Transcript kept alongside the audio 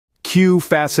Cue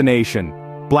fascination.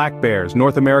 Black bears,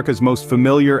 North America's most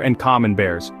familiar and common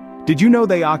bears. Did you know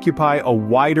they occupy a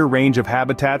wider range of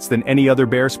habitats than any other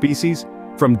bear species?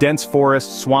 From dense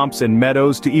forests, swamps, and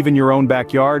meadows to even your own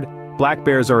backyard, black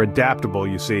bears are adaptable,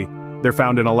 you see. They're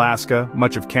found in Alaska,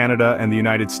 much of Canada and the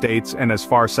United States, and as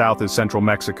far south as central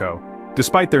Mexico.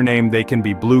 Despite their name, they can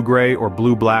be blue-gray or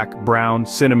blue-black, brown,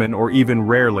 cinnamon, or even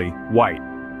rarely, white.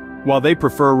 While they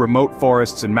prefer remote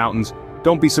forests and mountains,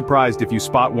 don't be surprised if you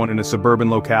spot one in a suburban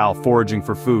locale foraging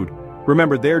for food.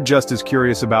 Remember, they're just as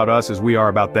curious about us as we are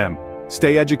about them.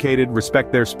 Stay educated,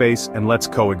 respect their space, and let's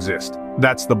coexist.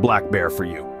 That's the black bear for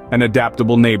you. An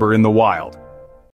adaptable neighbor in the wild.